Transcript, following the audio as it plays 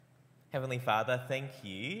Heavenly Father, thank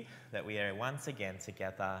you that we are once again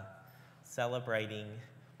together celebrating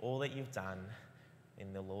all that you've done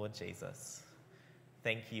in the Lord Jesus.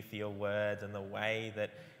 Thank you for your word and the way that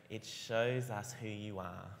it shows us who you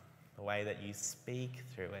are, the way that you speak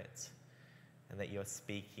through it, and that you're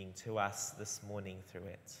speaking to us this morning through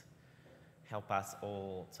it. Help us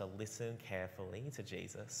all to listen carefully to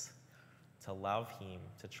Jesus, to love him,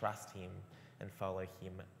 to trust him, and follow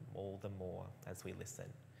him all the more as we listen.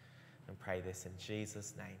 And pray this in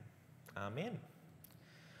Jesus' name. Amen.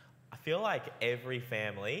 I feel like every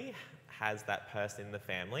family has that person in the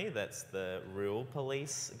family that's the rule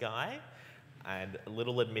police guy. And a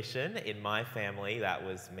little admission, in my family, that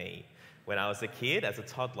was me. When I was a kid, as a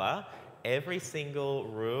toddler, every single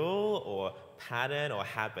rule or pattern or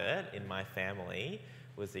habit in my family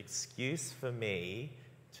was an excuse for me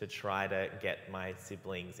to try to get my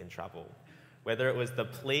siblings in trouble. Whether it was the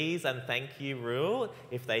please and thank you rule,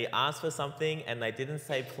 if they asked for something and they didn't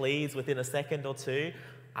say please within a second or two,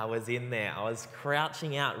 I was in there. I was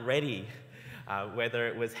crouching out ready. Whether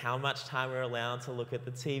it was how much time we were allowed to look at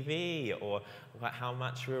the TV or how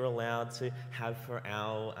much we were allowed to have for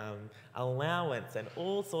our allowance and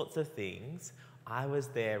all sorts of things, I was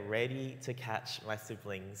there ready to catch my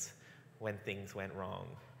siblings when things went wrong.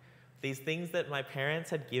 These things that my parents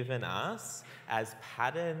had given us as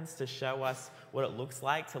patterns to show us what it looks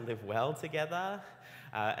like to live well together,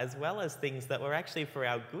 as well as things that were actually for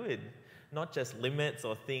our good, not just limits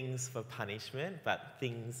or things for punishment, but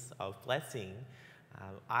things of blessing.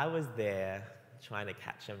 I was there trying to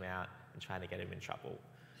catch him out and trying to get him in trouble.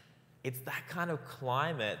 It's that kind of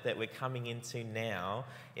climate that we're coming into now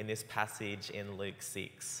in this passage in Luke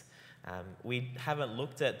 6. We haven't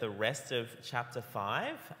looked at the rest of chapter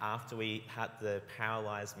 5 after we had the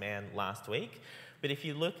paralysed man last week. But if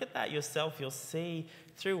you look at that yourself, you'll see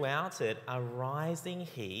throughout it a rising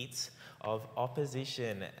heat of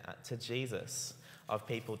opposition to Jesus, of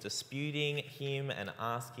people disputing him and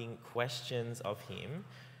asking questions of him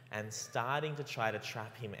and starting to try to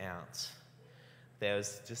trap him out.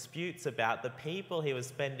 There's disputes about the people he was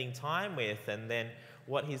spending time with and then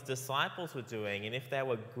what his disciples were doing and if they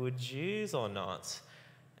were good Jews or not.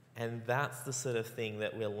 And that's the sort of thing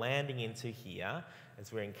that we're landing into here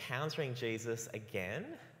as we're encountering Jesus again.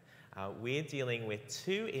 We're dealing with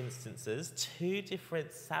two instances, two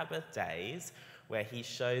different Sabbath days where he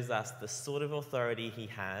shows us the sort of authority he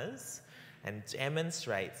has and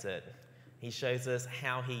demonstrates it. He shows us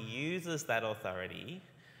how he uses that authority,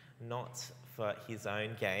 not for his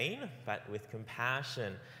own gain, but with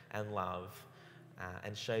compassion and love,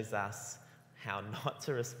 and shows us how not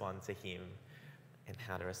to respond to him and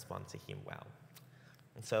how to respond to him well.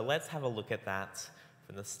 And so let's have a look at that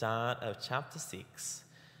from the start of chapter 6,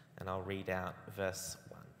 and I'll read out verse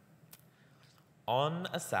 1. On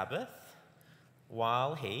a Sabbath,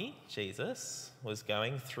 while he, Jesus, was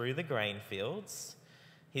going through the grain fields,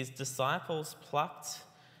 his disciples plucked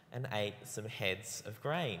and ate some heads of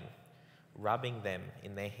grain, rubbing them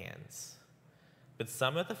in their hands. But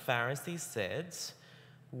some of the Pharisees said,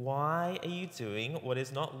 "Why are you doing what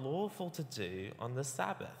is not lawful to do on the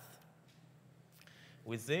Sabbath?"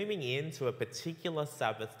 We're zooming in to a particular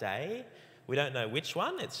Sabbath day. We don't know which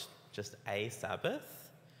one, it's just a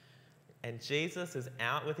Sabbath. And Jesus is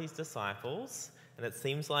out with his disciples, and it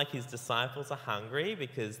seems like his disciples are hungry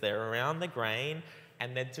because they're around the grain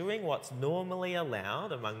and they're doing what's normally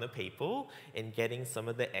allowed among the people in getting some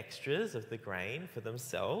of the extras of the grain for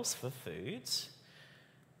themselves for food.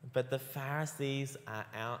 But the Pharisees are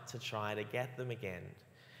out to try to get them again.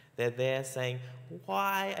 They're there saying,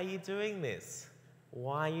 "Why are you doing this?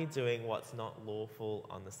 Why are you doing what's not lawful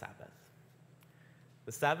on the Sabbath?"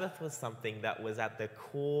 The Sabbath was something that was at the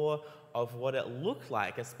core of what it looked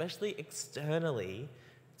like, especially externally,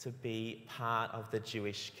 to be part of the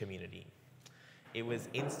Jewish community. It was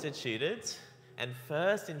instituted and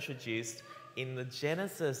first introduced in the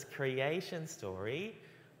Genesis creation story,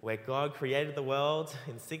 where God created the world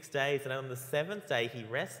in 6 days, and on the seventh day he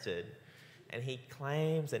rested. And he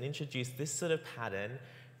claims and introduced this sort of pattern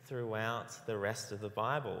throughout the rest of the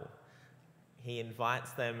Bible. He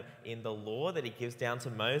invites them in the law that he gives down to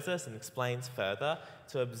Moses and explains further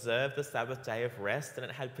to observe the Sabbath day of rest, and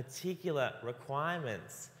it had particular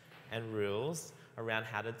requirements and rules around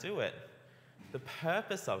how to do it. The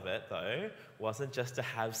purpose of it, though, wasn't just to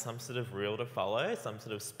have some sort of rule to follow, some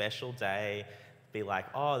sort of special day, be like,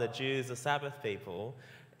 oh, the Jews are Sabbath people.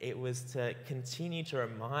 It was to continue to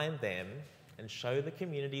remind them and show the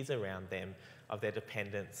communities around them of their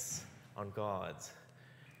dependence on God.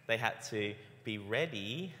 They had to be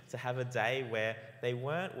ready to have a day where they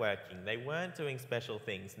weren't working, they weren't doing special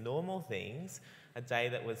things, normal things, a day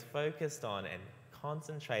that was focused on and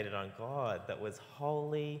concentrated on God, that was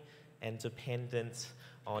holy and dependent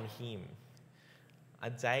on him. A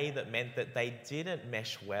day that meant that they didn't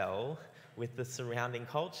mesh well with the surrounding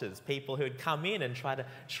cultures. People who would come in and try to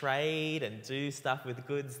trade and do stuff with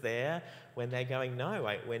goods there, when they're going, no,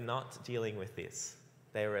 wait, we're not dealing with this.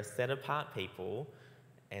 They were a set-apart people,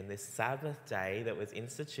 and this Sabbath day that was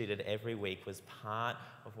instituted every week was part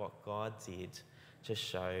of what God did to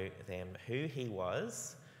show them who he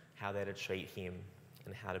was, how they're to treat him,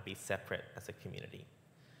 and how to be separate as a community.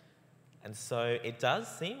 And so it does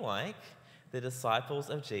seem like the disciples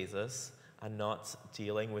of Jesus are not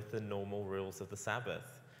dealing with the normal rules of the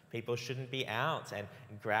Sabbath. People shouldn't be out and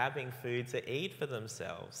grabbing food to eat for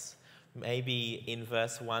themselves. Maybe in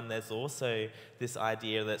verse 1 there's also this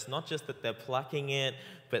idea that it's not just that they're plucking it,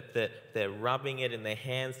 but that they're rubbing it in their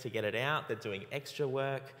hands to get it out. They're doing extra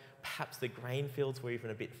work. Perhaps the grain fields were even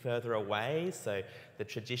a bit further away, so the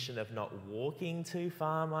tradition of not walking too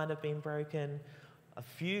far might have been broken. A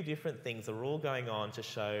few different things are all going on to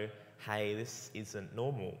show, hey, this isn't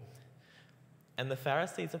normal. And the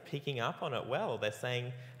Pharisees are picking up on it well. They're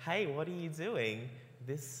saying, hey, what are you doing?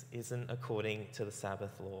 This isn't according to the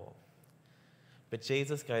Sabbath law. But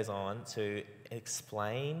Jesus goes on to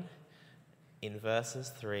explain in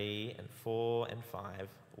verses 3 and 4 and 5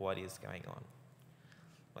 what is going on.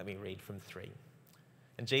 Let me read from 3.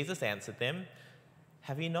 And Jesus answered them,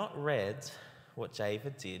 have you not read what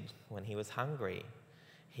David did when he was hungry,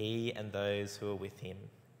 he and those who were with him?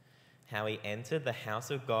 How he entered the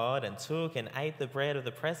house of God and took and ate the bread of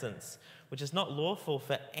the presence, which is not lawful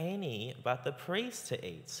for any but the priest to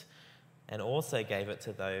eat, and also gave it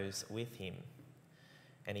to those with him.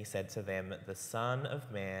 And he said to them, the Son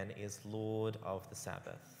of Man is Lord of the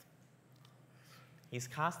Sabbath. He's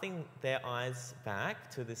casting their eyes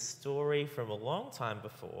back to this story from a long time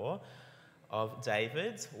before of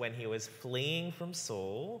David when he was fleeing from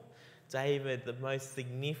Saul. David, the most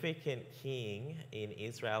significant king in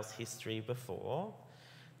Israel's history before.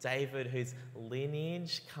 David, whose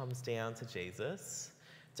lineage comes down to Jesus.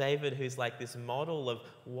 David, who's like this model of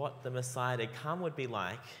what the Messiah to come would be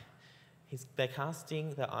like. They're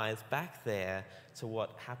casting their eyes back there to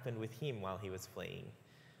what happened with him while he was fleeing.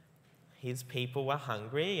 His people were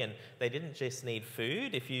hungry, and they didn't just need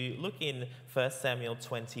food. If you look in 1 Samuel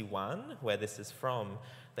 21, where this is from,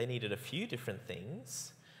 they needed a few different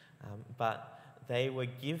things. But they were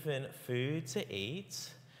given food to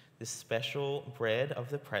eat, this special bread of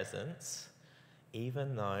the presence,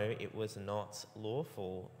 even though it was not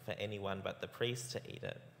lawful for anyone but the priest to eat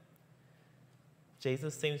it.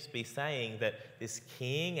 Jesus seems to be saying that this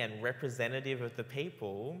king and representative of the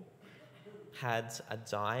people had a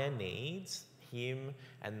dire need, him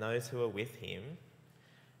and those who were with him,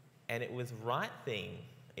 and it was right thing.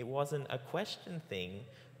 It wasn't a question thing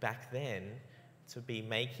back then to be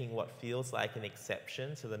making what feels like an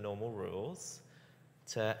exception to the normal rules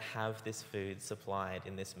to have this food supplied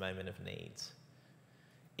in this moment of need.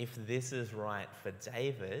 If this is right for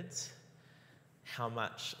David, how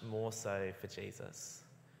much more so for Jesus?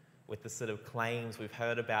 With the sort of claims we've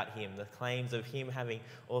heard about him, the claims of him having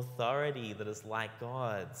authority that is like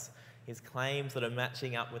God's, his claims that are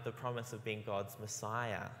matching up with the promise of being God's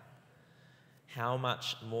Messiah. How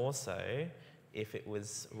much more so if it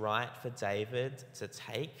was right for David to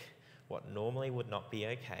take what normally would not be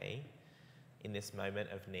okay in this moment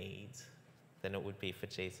of need than it would be for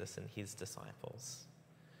Jesus and his disciples.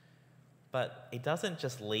 But he doesn't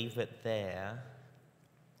just leave it there.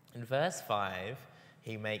 In verse 5,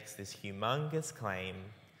 he makes this humongous claim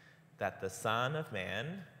that the Son of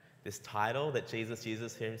Man, this title that Jesus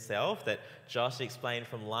uses for himself, that Josh explained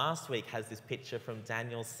from last week, has this picture from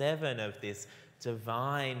Daniel 7 of this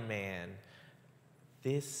divine man.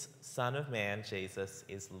 This Son of Man, Jesus,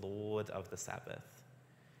 is Lord of the Sabbath.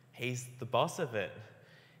 He's the boss of it.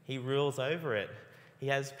 He rules over it. He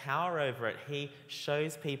has power over it. He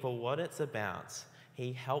shows people what it's about.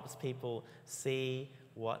 He helps people see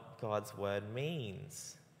what God's word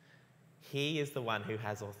means. He is the one who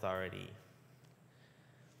has authority.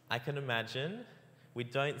 I can imagine, we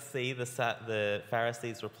don't see the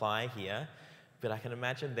Pharisees' reply here, but I can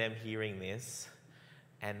imagine them hearing this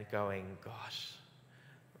and going, gosh,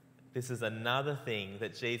 this is another thing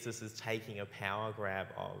that Jesus is taking a power grab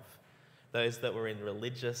of. Those that were in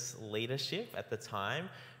religious leadership at the time,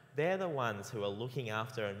 they're the ones who are looking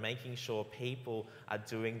after and making sure people are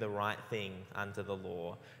doing the right thing under the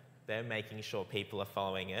law. They're making sure people are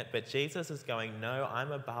following it. But Jesus is going, no,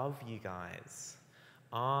 I'm above you guys.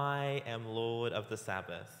 I am Lord of the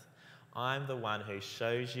Sabbath. I'm the one who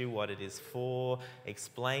shows you what it is for,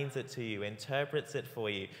 explains it to you, interprets it for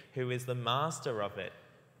you, who is the master of it,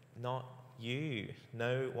 not you,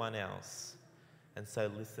 no one else. And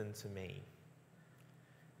so listen to me.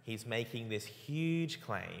 He's making this huge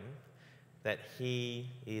claim that he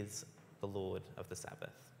is the Lord of the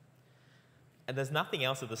Sabbath. And there's nothing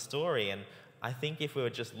else of the story, and I think if we were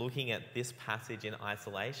just looking at this passage in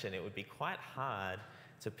isolation, it would be quite hard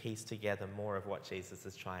to piece together more of what Jesus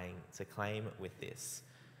is trying to claim with this.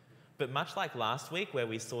 But much like last week, where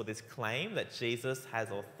we saw this claim that Jesus has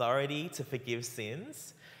authority to forgive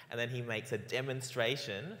sins, and then he makes a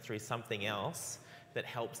demonstration through something else that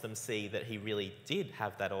helps them see that he really did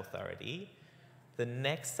have that authority, the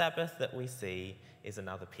next Sabbath that we see is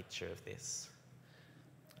another picture of this.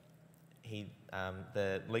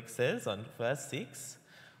 Luke says on verse 6,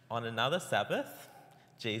 on another Sabbath,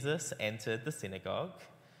 Jesus entered the synagogue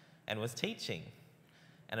and was teaching,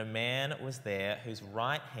 and a man was there whose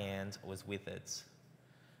right hand was withered.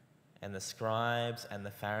 And the scribes and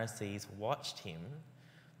the Pharisees watched him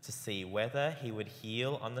to see whether he would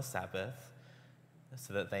heal on the Sabbath,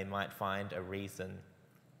 so that they might find a reason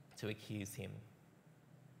to accuse him.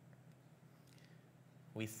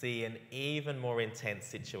 We see an even more intense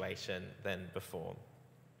situation than before.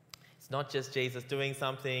 It's not just Jesus doing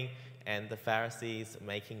something and the Pharisees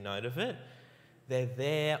making note of it. They're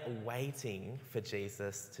there waiting for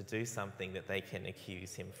Jesus to do something that they can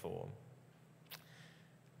accuse him for.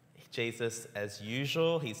 Jesus, as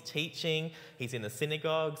usual, he's teaching, he's in the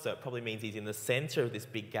synagogue, so it probably means he's in the center of this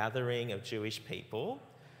big gathering of Jewish people.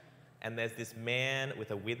 And there's this man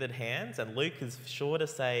with a withered hand, and Luke is sure to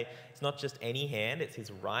say it's not just any hand, it's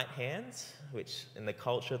his right hand, which in the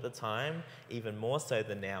culture at the time, even more so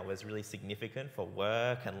than now, was really significant for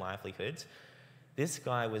work and livelihood. This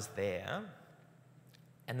guy was there,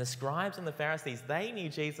 and the scribes and the Pharisees, they knew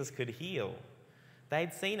Jesus could heal.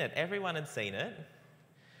 They'd seen it, everyone had seen it.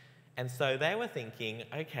 And so they were thinking,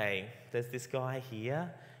 okay, there's this guy here,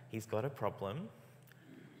 he's got a problem.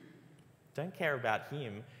 Don't care about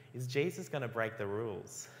him. Is Jesus going to break the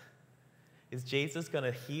rules? Is Jesus going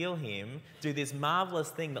to heal him, do this marvelous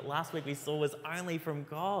thing that last week we saw was only from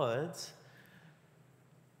God,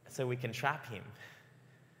 so we can trap him,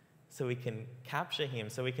 so we can capture him,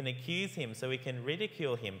 so we can accuse him, so we can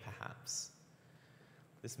ridicule him perhaps?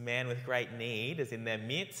 This man with great need is in their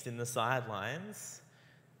midst, in the sidelines,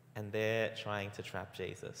 and they're trying to trap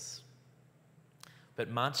Jesus. But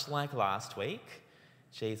much like last week,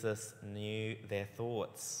 Jesus knew their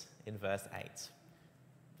thoughts in verse 8.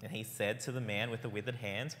 And he said to the man with the withered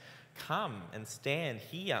hand, "Come and stand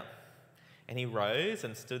here." And he rose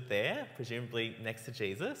and stood there, presumably next to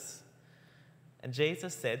Jesus. And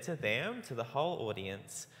Jesus said to them, to the whole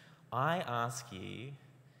audience, "I ask you,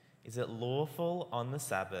 is it lawful on the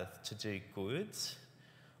Sabbath to do good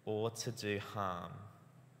or to do harm?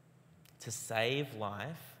 To save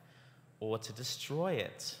life or to destroy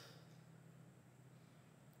it?"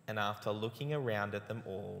 And after looking around at them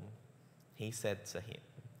all, he said to him,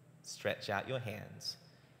 "Stretch out your hands."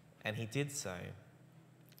 And he did so,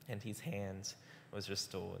 and his hand was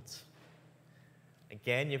restored.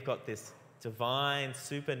 Again, you've got this divine,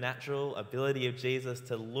 supernatural ability of Jesus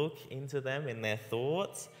to look into them in their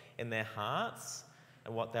thoughts, in their hearts,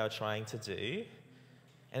 and what they were trying to do.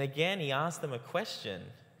 And again, he asked them a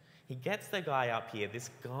question. He gets the guy up here, this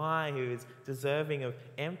guy who is deserving of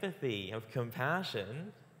empathy, of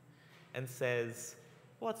compassion, and says,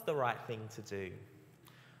 what's the right thing to do?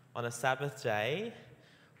 On a Sabbath day,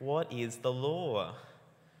 what is the law?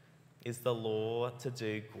 Is the law to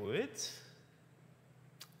do good,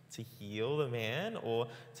 to heal the man, or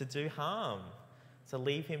to do harm, to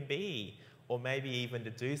leave him be, or maybe even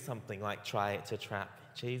to do something like try to trap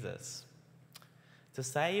Jesus? To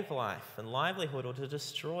save life and livelihood, or to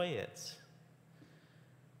destroy it?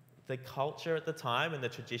 The culture at the time and the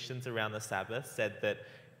traditions around the Sabbath said that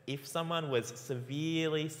if someone was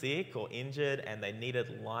severely sick or injured and they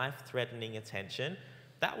needed life-threatening attention,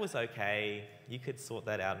 that was okay. You could sort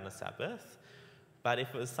that out on a Sabbath. But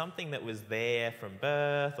if it was something that was there from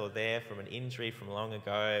birth or there from an injury from long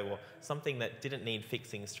ago or something that didn't need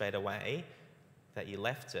fixing straight away, that you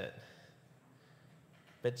left it.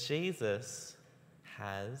 But Jesus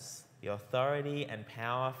has the authority and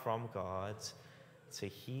power from God to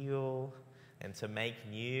heal and to make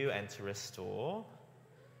new and to restore.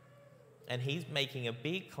 And he's making a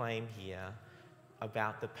big claim here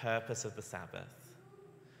about the purpose of the Sabbath.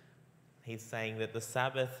 He's saying that the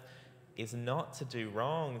Sabbath is not to do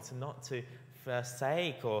wrong, it's not to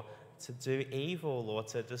forsake or to do evil or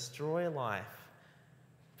to destroy life,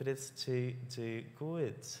 but it's to do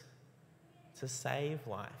good, to save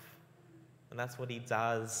life, And that's what he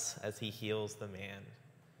does as he heals the man.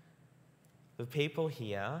 The people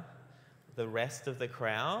here, the rest of the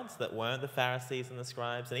crowds that weren't the Pharisees and the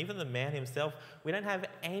scribes, and even the man himself, we don't have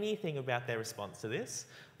anything about their response to this.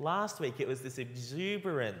 Last week it was this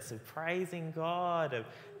exuberance of praising God, of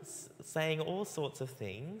saying all sorts of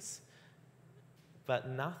things, but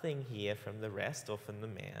nothing here from the rest or from the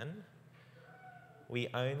man. We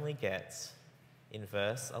only get, in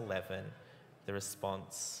verse 11, the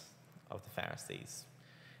response of the Pharisees.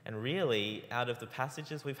 And really, out of the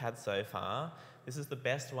passages we've had so far, this is the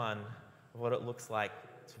best one of what it looks like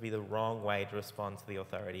to be the wrong way to respond to the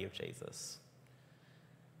authority of Jesus.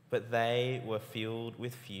 But they were filled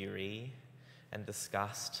with fury and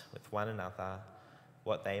discussed with one another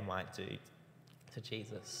what they might do to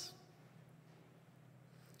Jesus.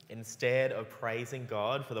 Instead of praising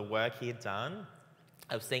God for the work he had done,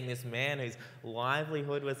 of seeing this man whose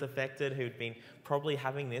livelihood was affected, who'd been probably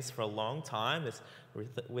having this for a long time, this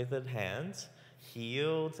withered hand,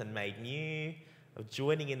 healed and made new, of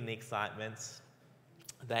joining in the excitement,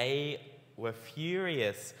 they were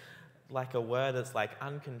furious, like a word that's like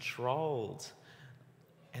uncontrolled.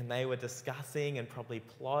 And they were discussing and probably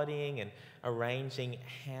plotting and arranging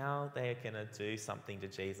how they're going to do something to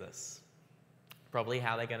Jesus. Probably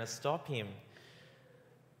how they're going to stop him.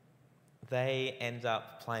 They end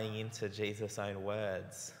up playing into Jesus' own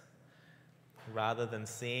words. Rather than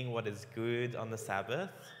seeing what is good on the Sabbath,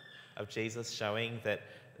 of Jesus showing that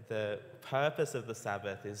the purpose of the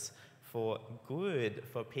Sabbath is for good,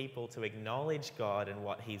 for people to acknowledge God and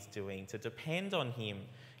what he's doing, to depend on him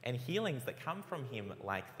and healings that come from him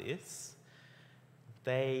like this,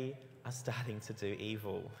 they are starting to do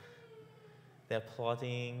evil. They're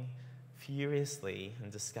plotting furiously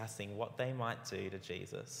and discussing what they might do to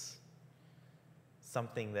Jesus.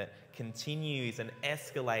 Something that continues and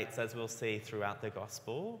escalates, as we'll see throughout the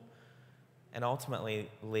gospel, and ultimately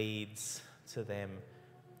leads to them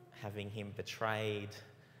having him betrayed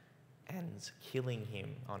and killing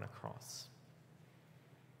him on a cross.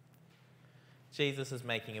 Jesus is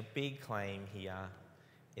making a big claim here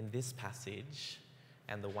in this passage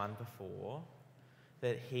and the one before,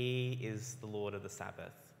 that he is the Lord of the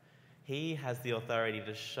Sabbath. He has the authority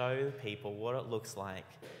to show people what it looks like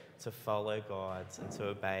to follow God and to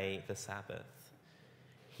obey the Sabbath.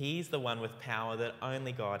 He's the one with power that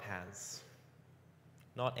only God has.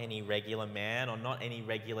 Not any regular man or not any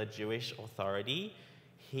regular Jewish authority.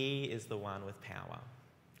 He is the one with power.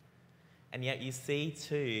 And yet you see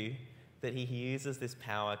too that he uses this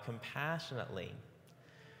power compassionately.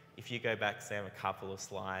 If you go back, Sam, a couple of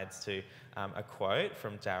slides to a quote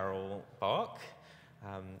from Darrell Bock,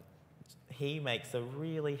 he makes a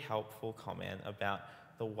really helpful comment about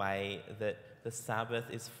the way that the Sabbath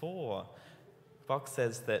is for. Bock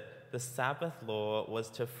says that the Sabbath law was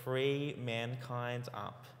to free mankind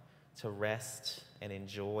up to rest and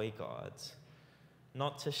enjoy God,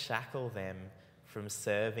 not to shackle them from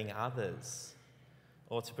serving others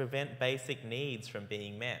or to prevent basic needs from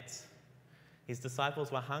being met. His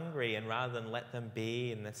disciples were hungry, and rather than let them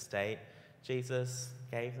be in this state, Jesus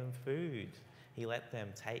gave them food. He let them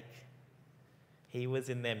take. He was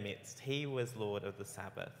in their midst. He was Lord of the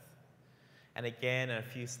Sabbath. And again, a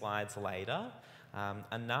few slides later,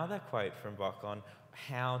 another quote from Bock on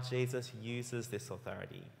how Jesus uses this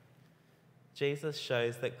authority. Jesus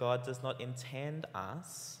shows that God does not intend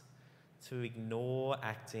us to ignore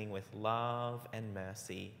acting with love and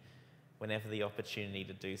mercy whenever the opportunity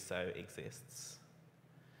to do so exists.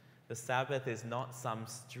 The Sabbath is not some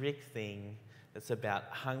strict thing that's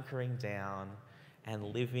about hunkering down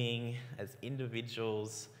and living as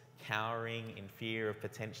individuals, cowering in fear of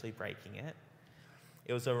potentially breaking it.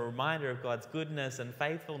 It was a reminder of God's goodness and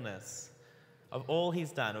faithfulness, of all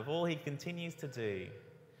he's done, of all he continues to do,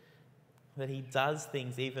 that he does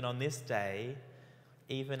things even on this day,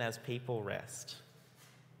 even as people rest.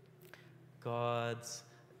 God's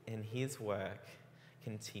and his work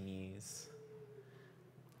continues.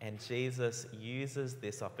 And Jesus uses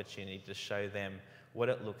this opportunity to show them what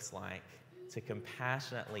it looks like to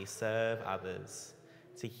compassionately serve others,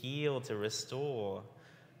 to heal, to restore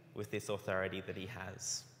with this authority that he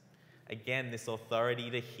has. Again, this authority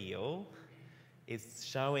to heal is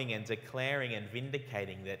showing and declaring and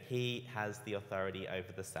vindicating that he has the authority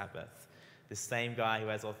over the Sabbath. The same guy who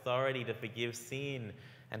has authority to forgive sin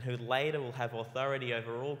and who later will have authority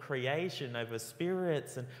over all creation, over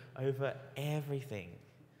spirits, and over everything.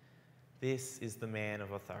 This is the man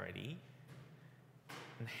of authority.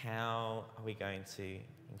 And how are we going to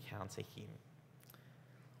encounter him?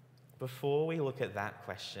 Before we look at that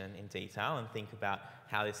question in detail and think about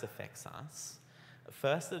how this affects us,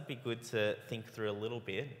 first it'd be good to think through a little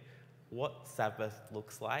bit what Sabbath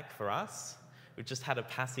looks like for us. We've just had a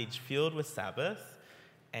passage filled with Sabbath,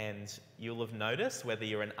 and you'll have noticed, whether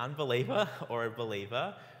you're an unbeliever or a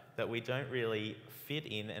believer, that we don't really fit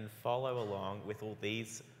in and follow along with all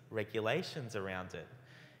these regulations around it.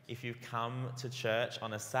 If you've come to church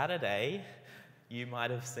on a Saturday, you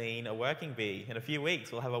might have seen a working bee. In a few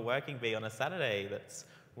weeks, we'll have a working bee on a Saturday. That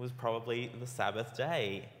was probably the Sabbath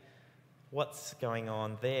day. What's going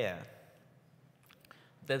on there?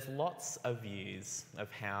 There's lots of views of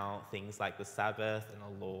how things like the Sabbath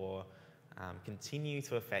and the law continue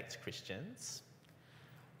to affect Christians.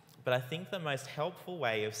 But I think the most helpful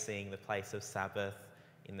way of seeing the place of Sabbath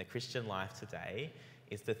in the Christian life today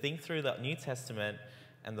is to think through the New Testament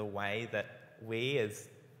and the way that we as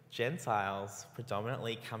Gentiles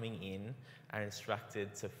predominantly coming in are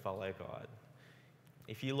instructed to follow God.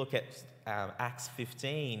 If you look at Acts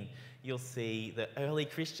 15, you'll see the early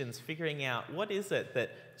Christians figuring out what is it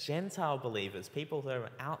that Gentile believers, people that are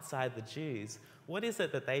outside the Jews, what is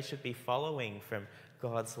it that they should be following from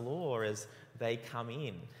God's law as they come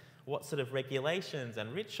in? What sort of regulations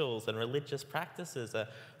and rituals and religious practices are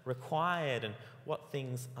required and what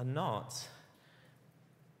things are not?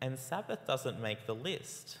 And Sabbath doesn't make the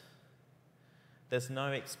list. There's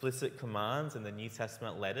no explicit commands in the New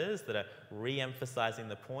Testament letters that are re-emphasizing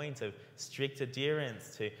the point of strict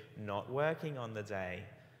adherence to not working on the day,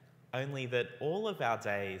 only that all of our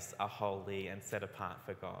days are holy and set apart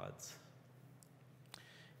for God.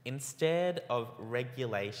 Instead of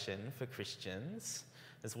regulation for Christians,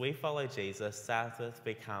 as we follow Jesus, Sabbath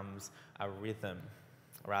becomes a rhythm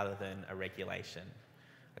rather than a regulation.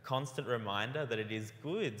 A constant reminder that it is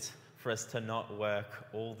good for us to not work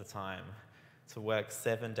all the time, to work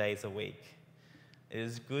 7 days a week. It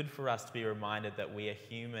is good for us to be reminded that we are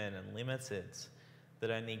human and limited, that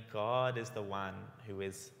only God is the one who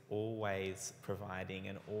is always providing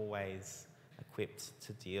and always equipped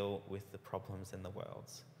to deal with the problems in the world.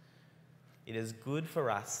 It is good for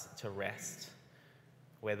us to rest,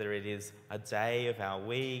 whether it is a day of our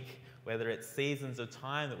week, whether it's seasons of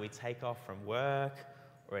time that we take off from work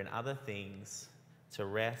or in other things, to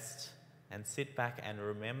rest and sit back and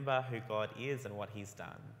remember who God is and what he's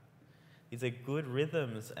done. These are good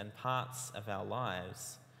rhythms and parts of our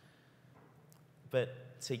lives.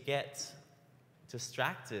 But to get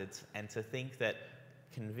distracted and to think that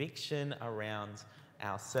conviction around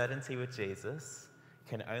our certainty with Jesus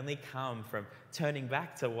can only come from turning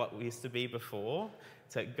back to what we used to be before,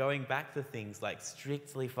 to going back to things like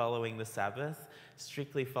strictly following the Sabbath,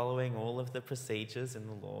 strictly following all of the procedures in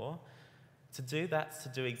the law, to do that's to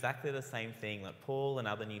do exactly the same thing that Paul and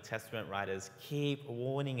other New Testament writers keep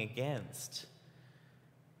warning against.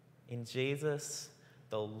 In Jesus,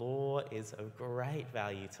 the law is of great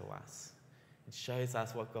value to us. It shows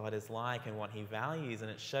us what God is like and what he values,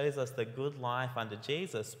 and it shows us the good life under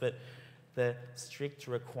Jesus, but the strict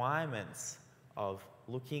requirements of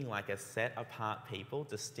looking like a set-apart people,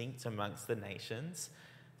 distinct amongst the nations,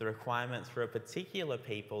 the requirements for a particular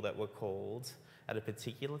people that were called at a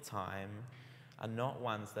particular time, are not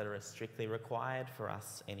ones that are strictly required for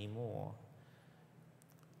us anymore.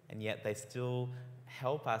 And yet they still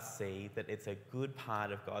help us see that it's a good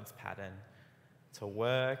part of God's pattern to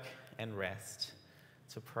work and rest,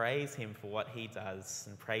 to praise him for what he does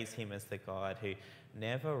and praise him as the God who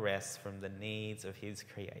never rests from the needs of his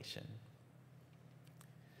creation.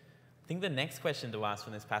 I think the next question to ask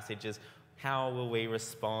from this passage is, how will we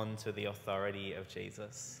respond to the authority of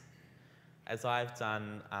Jesus? As I've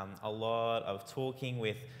done a lot of talking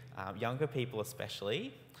with younger people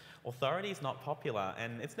especially, authority is not popular,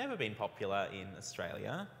 and it's never been popular in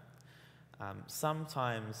Australia.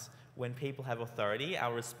 Sometimes when people have authority,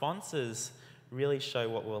 our responses really show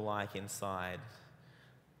what we're like inside.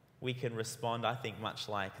 We can respond, I think, much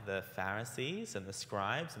like the Pharisees and the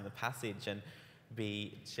scribes in the passage and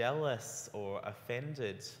be jealous or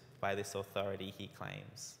offended by this authority he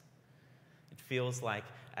claims. It feels like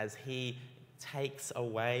as he takes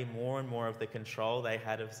away more and more of the control they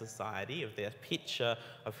had of society, of their picture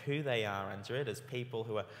of who they are under it, as people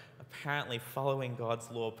who are apparently following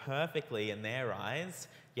God's law perfectly in their eyes,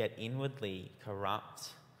 yet inwardly corrupt.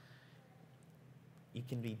 You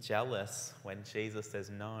can be jealous when Jesus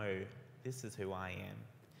says, no, this is who I am.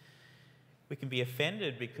 We can be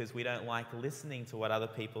offended because we don't like listening to what other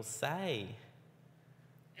people say.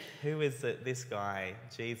 Who is this guy,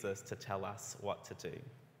 Jesus, to tell us what to do?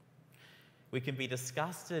 We can be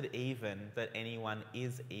disgusted even that anyone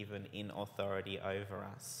is even in authority over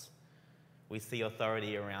us. We see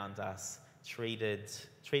authority around us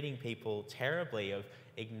treating people terribly, of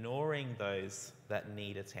ignoring those that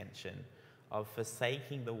need attention, of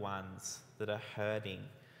forsaking the ones that are hurting,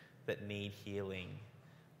 that need healing,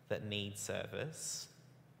 that need service.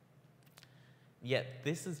 Yet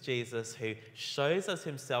this is Jesus who shows us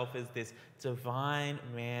himself as this divine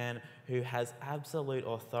man who has absolute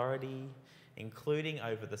authority, including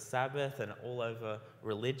over the Sabbath and all over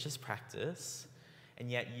religious practice, and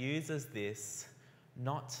yet uses this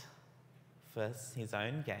not for his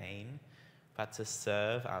own gain, but to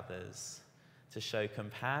serve others, to show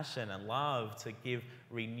compassion and love, to give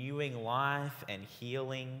renewing life and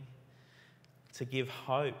healing, to give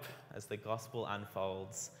hope as the gospel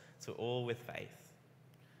unfolds to all with faith.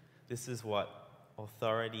 This is what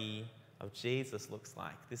authority of Jesus looks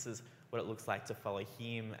like. This is what it looks like to follow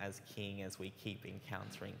him as King as we keep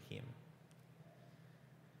encountering him.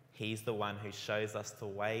 He's the one who shows us the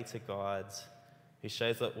way to God, who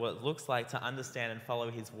shows us what it looks like to understand and follow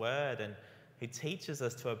his word, and who teaches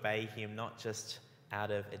us to obey him not just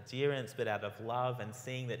out of adherence but out of love and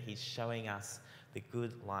seeing that he's showing us the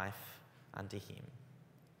good life under him.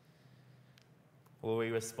 Will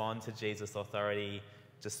we respond to Jesus' authority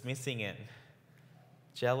dismissing it,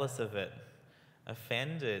 jealous of it,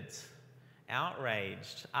 offended,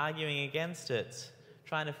 outraged, arguing against it,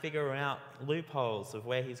 trying to figure out loopholes of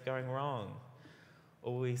where he's going wrong?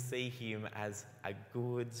 Or will we see him as a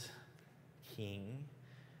good king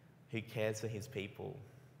who cares for his people,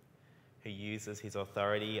 who uses his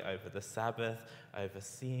authority over the Sabbath, over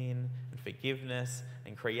sin and forgiveness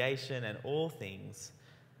and creation and all things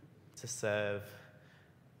to serve,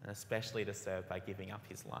 and especially to serve by giving up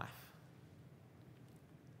his life?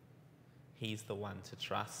 He's the one to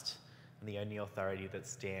trust and the only authority that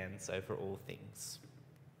stands over all things.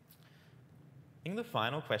 I think the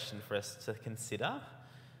final question for us to consider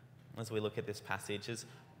as we look at this passage is,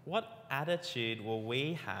 what attitude will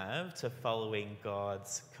we have to following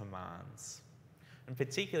God's commands? And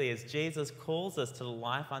particularly as Jesus calls us to the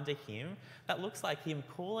life under him, that looks like him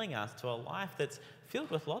calling us to a life that's filled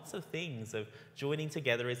with lots of things, of joining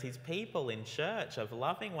together as his people in church, of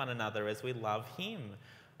loving one another as we love him,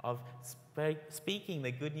 of speaking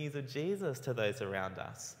the good news of Jesus to those around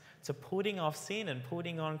us, to putting off sin and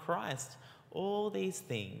putting on Christ. All these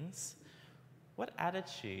things, what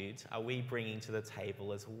attitude are we bringing to the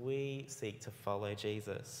table as we seek to follow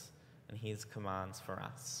Jesus and his commands for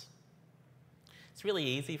us? It's really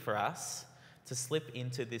easy for us to slip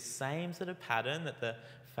into this same sort of pattern that the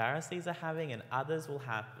Pharisees are having and others will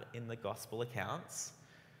have in the gospel accounts,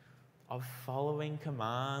 of following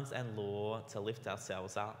commands and law to lift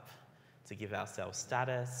ourselves up, to give ourselves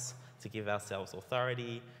status, to give ourselves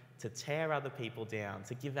authority, to tear other people down,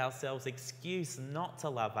 to give ourselves excuse not to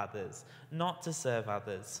love others, not to serve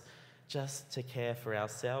others, just to care for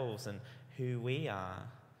ourselves and who we are.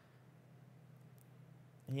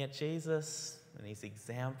 And yet Jesus and his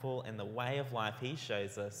example and the way of life he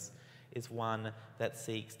shows us is one that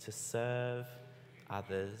seeks to serve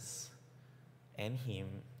others and him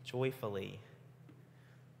joyfully.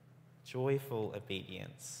 Joyful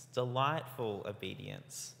obedience, delightful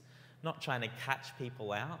obedience. Not trying to catch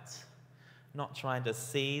people out, not trying to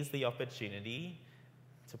seize the opportunity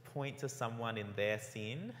to point to someone in their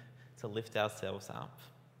sin to lift ourselves up.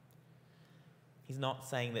 He's not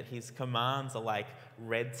saying that his commands are like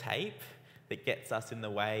red tape that gets us in the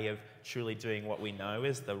way of truly doing what we know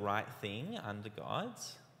is the right thing under God.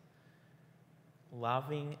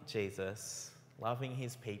 Loving Jesus, loving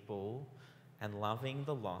his people, and loving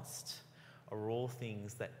the lost are all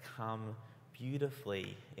things that come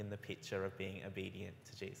beautifully in the picture of being obedient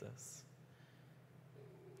to Jesus.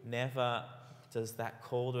 Never does that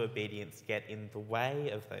call to obedience get in the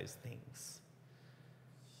way of those things.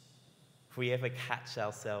 If we ever catch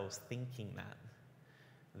ourselves thinking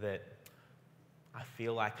that I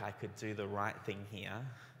feel like I could do the right thing here,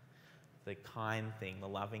 the kind thing, the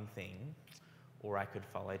loving thing, or I could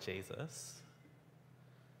follow Jesus,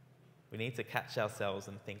 we need to catch ourselves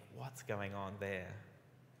and think, what's going on there?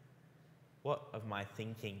 What of my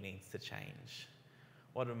thinking needs to change?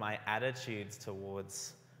 What of my attitudes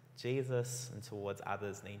towards Jesus and towards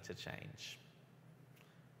others need to change?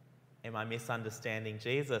 Am I misunderstanding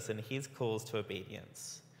Jesus and his calls to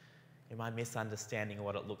obedience? Am I misunderstanding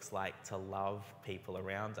what it looks like to love people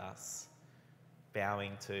around us?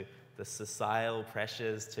 Bowing to the societal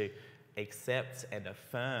pressures to accept and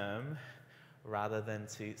affirm rather than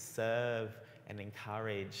to serve and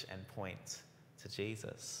encourage and point to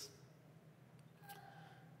Jesus.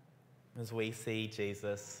 As we see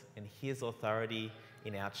Jesus and his authority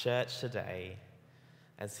in our church today,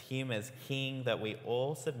 as him as King that we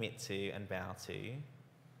all submit to and bow to,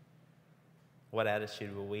 what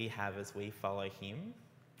attitude will we have as we follow him?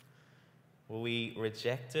 Will we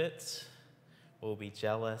reject it? Will we be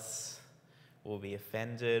jealous? Will we be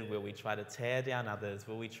offended? Will we try to tear down others?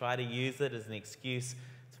 Will we try to use it as an excuse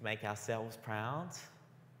to make ourselves proud?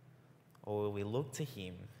 Or will we look to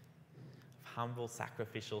him of humble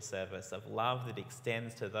sacrificial service, of love that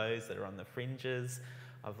extends to those that are on the fringes,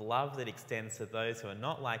 of love that extends to those who are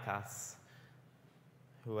not like us,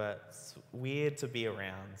 who are weird to be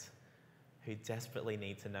around, who desperately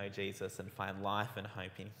need to know Jesus and find life and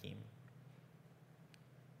hope in him?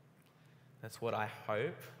 That's what I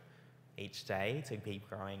hope each day to be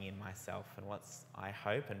growing in myself, and what I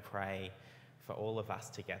hope and pray for all of us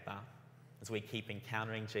together as we keep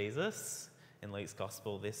encountering Jesus in Luke's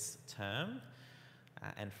Gospel this term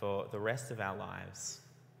and for the rest of our lives.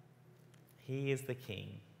 He is the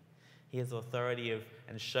King. He has authority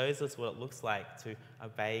and shows us what it looks like to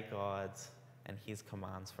obey God and his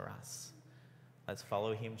commands for us. Let's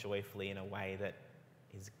follow him joyfully in a way that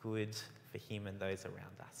is good for him and those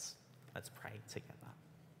around us. Let's pray together.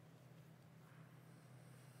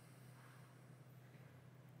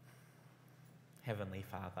 Heavenly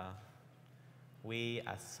Father, we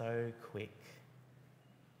are so quick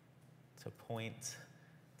to point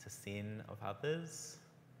to sin of others,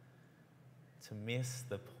 to miss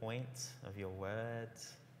the point of your word,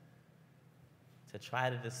 to try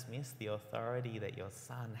to dismiss the authority that your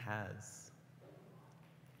Son has.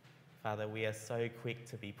 Father, we are so quick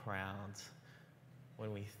to be proud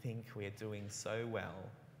when we think we are doing so well,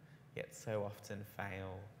 yet so often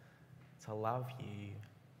fail to love you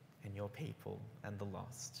and your people and the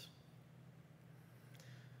lost.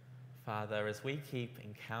 Father, as we keep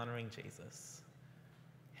encountering Jesus,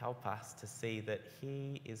 help us to see that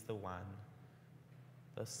he is the one,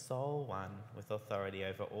 the sole one with authority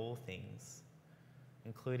over all things,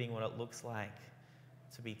 including what it looks like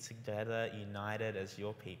to be together, united as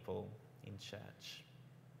your people in church.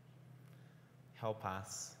 Help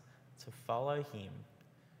us to follow him,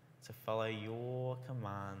 to follow your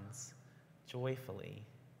commands joyfully,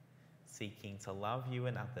 seeking to love you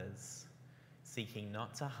and others, seeking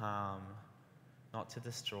not to harm, not to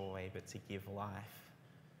destroy, but to give life,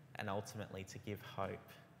 and ultimately to give hope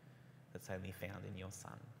that's only found in your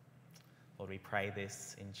Son. Lord, we pray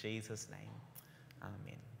this in Jesus' name.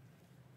 Amen.